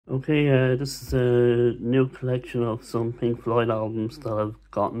Okay, this is a new collection of some Pink Floyd albums that I've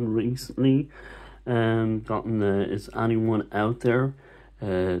gotten recently. Is Anyone Out There,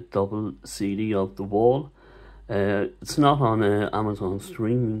 double CD of The Wall. It's not on Amazon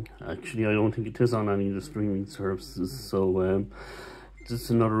streaming. Actually, I don't think it is on any of the streaming services. So this is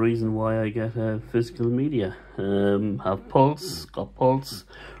another reason why I get physical media. Have Pulse, got Pulse.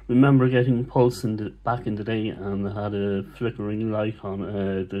 Remember getting Pulse back in the day, and it had a flickering light on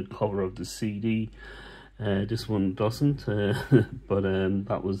the cover of the CD. This one doesn't, but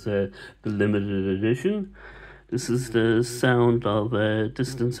that was the limited edition. This is the sound of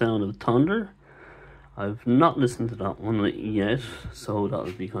distant sound of thunder. I've not listened to that one yet, so that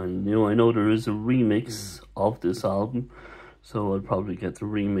would be kind of new. I know there is a remix of this album, so I'll probably get the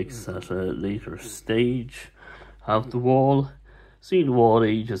remix at a later stage. Have The Wall. Seen The Wall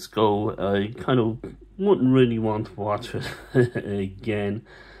ages ago. I kind of wouldn't really want to watch it again.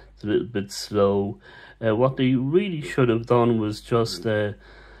 It's a little bit slow. What they really should have done was just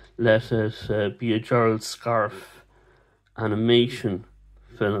let it be a Gerald Scarfe animation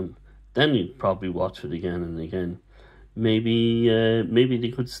film. Then you'd probably watch it again and again. Maybe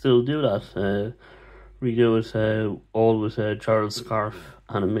they could still do that. Redo it all with Gerald Scarfe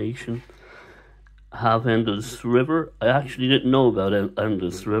animation. Have Endless River. I actually didn't know about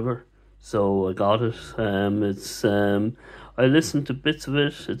Endless River, so I got it. I listened to bits of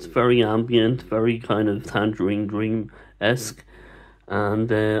it. It's very ambient, very kind of Tangerine Dream-esque,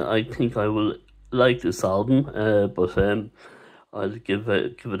 and I think I will like this album. But I'll give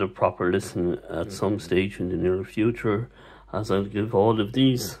it a proper listen at some stage in the near future, as I'll give all of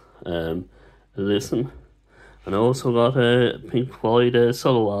these a listen. And I also got a Pink Floyd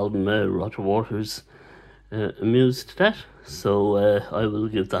solo album, Roger Waters' Amused to Death. So I will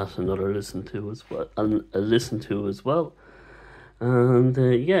give that another listen to as well. And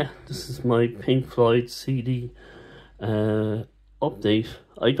yeah, this is my Pink Floyd CD update.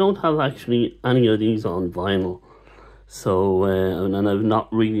 I don't have actually any of these on vinyl. So and I've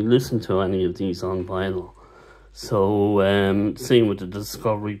not really listened to any of these on vinyl. So same with the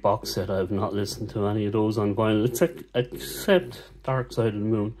Discovery box set. I've not listened to any of those on vinyl, except Dark Side of the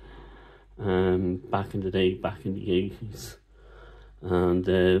Moon, back in the day, back in the 80s. And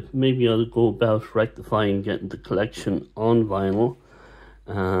maybe I'll go about rectifying getting the collection on vinyl,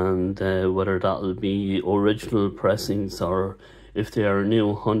 and whether that'll be original pressings or if they are new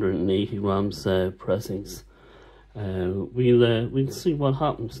 180 grams pressings. We'll see what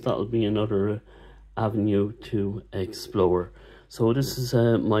happens. That'll be another avenue to explore. So this is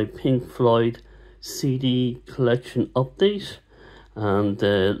my Pink Floyd CD collection update, and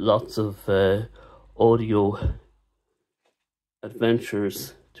lots of audio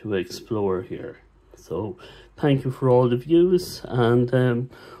adventures to explore here. So thank you for all the views, and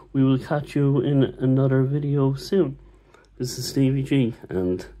we will catch you in another video soon. This is Stevie G,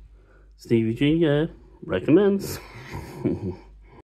 and Stevie G recommends.